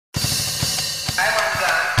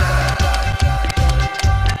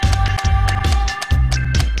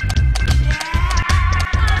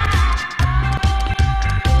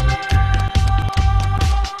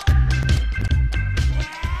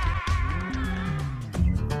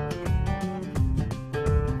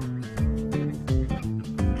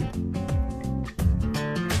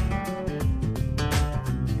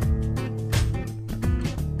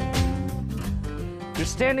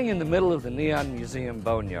standing in the middle of the Neon Museum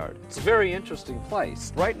Boneyard. It's a very interesting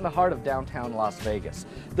place, right in the heart of downtown Las Vegas.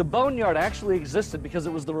 The Boneyard actually existed because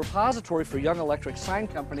it was the repository for Young Electric Sign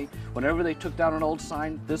Company. Whenever they took down an old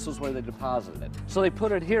sign, this was where they deposited it. So they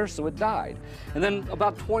put it here, so it died. And then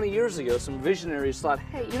about 20 years ago, some visionaries thought,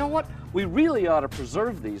 hey, you know what? We really ought to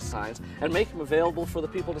preserve these signs and make them available for the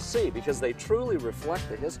people to see because they truly reflect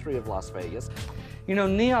the history of Las Vegas. You know,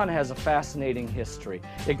 neon has a fascinating history.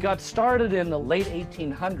 It got started in the late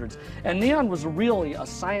 1800s, and neon was really a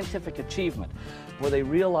scientific achievement where they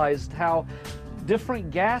realized how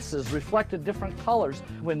different gases reflected different colors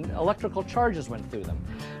when electrical charges went through them.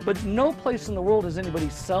 But no place in the world has anybody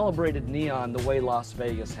celebrated neon the way Las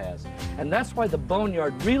Vegas has. And that's why the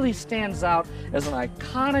Boneyard really stands out as an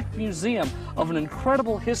iconic museum of an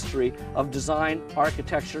incredible history of design,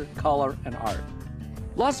 architecture, color, and art.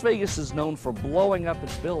 Las Vegas is known for blowing up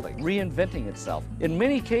its building, reinventing itself. In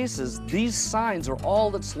many cases, these signs are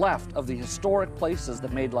all that's left of the historic places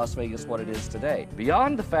that made Las Vegas what it is today.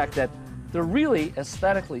 Beyond the fact that they're really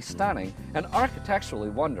aesthetically stunning and architecturally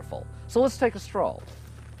wonderful. So let's take a stroll.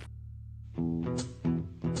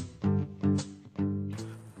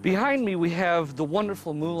 Behind me we have the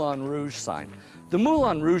wonderful Moulin Rouge sign. The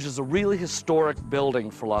Moulin Rouge is a really historic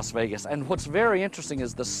building for Las Vegas, and what's very interesting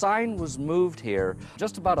is the sign was moved here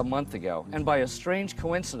just about a month ago, and by a strange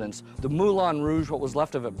coincidence, the Moulin Rouge, what was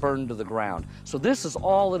left of it, burned to the ground. So this is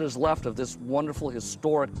all that is left of this wonderful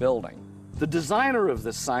historic building. The designer of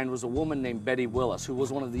this sign was a woman named Betty Willis, who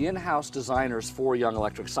was one of the in-house designers for Young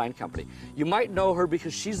Electric Sign Company. You might know her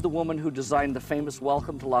because she's the woman who designed the famous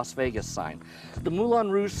Welcome to Las Vegas sign. The Moulin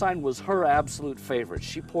Rouge sign was her absolute favorite.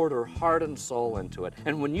 She poured her heart and soul into it.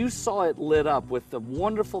 And when you saw it lit up with the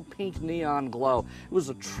wonderful pink neon glow, it was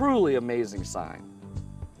a truly amazing sign.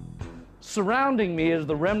 Surrounding me is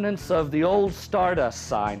the remnants of the old Stardust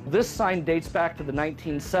sign. This sign dates back to the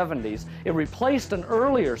 1970s. It replaced an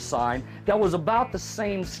earlier sign that was about the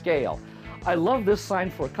same scale. I love this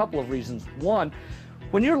sign for a couple of reasons. One,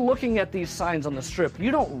 when you're looking at these signs on the strip,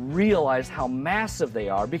 you don't realize how massive they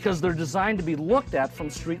are because they're designed to be looked at from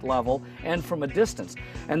street level and from a distance.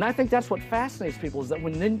 And I think that's what fascinates people, is that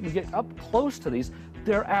when you get up close to these,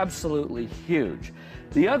 they're absolutely huge.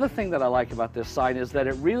 The other thing that I like about this sign is that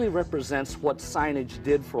it really represents what signage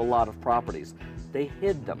did for a lot of properties. They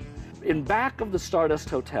hid them. In back of the Stardust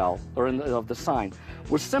Hotel, or of the sign,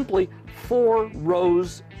 were simply 4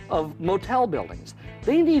 rows of motel buildings.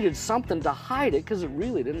 They needed something to hide it because it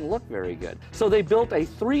really didn't look very good. So they built a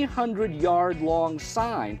 300-yard long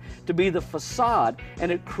sign to be the facade,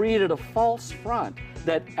 and it created a false front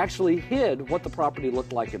that actually hid what the property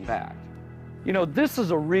looked like in back. You know, this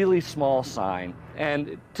is a really small sign,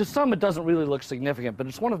 and to some it doesn't really look significant, but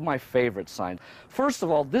it's one of my favorite signs. First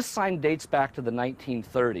of all, this sign dates back to the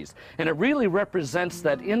 1930s, and it really represents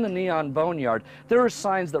that in the Neon Boneyard, there are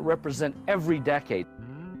signs that represent every decade.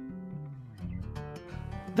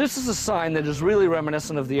 This is a sign that is really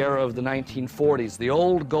reminiscent of the era of the 1940s, the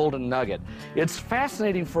old golden nugget. It's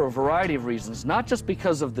fascinating for a variety of reasons, not just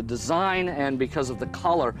because of the design and because of the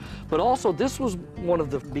color, but also this was one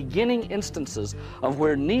of the beginning instances of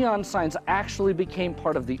where neon signs actually became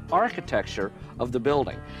part of the architecture of the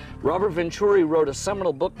building. Robert Venturi wrote a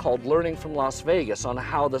seminal book called Learning from Las Vegas on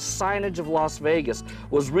how the signage of Las Vegas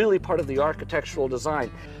was really part of the architectural design.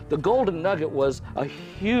 The golden nugget was a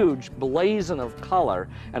huge blazon of color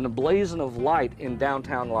and a blazon of light in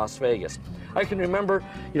downtown Las Vegas. I can remember,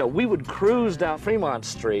 you know, we would cruise down Fremont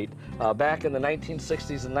Street back in the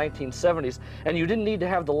 1960s and 1970s, and you didn't need to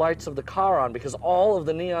have the lights of the car on because all of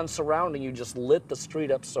the neon surrounding you just lit the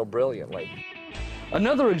street up so brilliantly.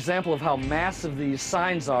 Another example of how massive these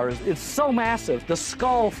signs are is it's so massive, the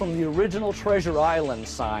skull from the original Treasure Island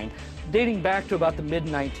sign, dating back to about the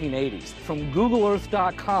mid-1980s. From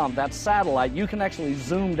GoogleEarth.com, that satellite, you can actually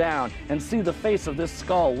zoom down and see the face of this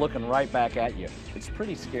skull looking right back at you. It's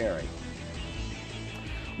pretty scary.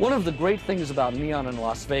 One of the great things about neon in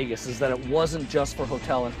Las Vegas is that it wasn't just for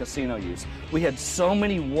hotel and casino use. We had so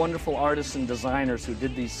many wonderful artists and designers who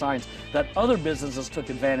did these signs that other businesses took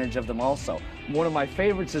advantage of them also. One of my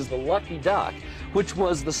favorites is the Lucky Duck, which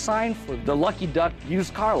was the sign for the Lucky Duck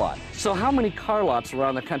used car lot. So how many car lots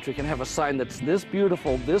around the country can have a sign that's this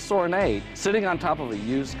beautiful, this ornate, sitting on top of a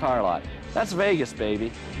used car lot? That's Vegas,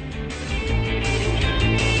 baby.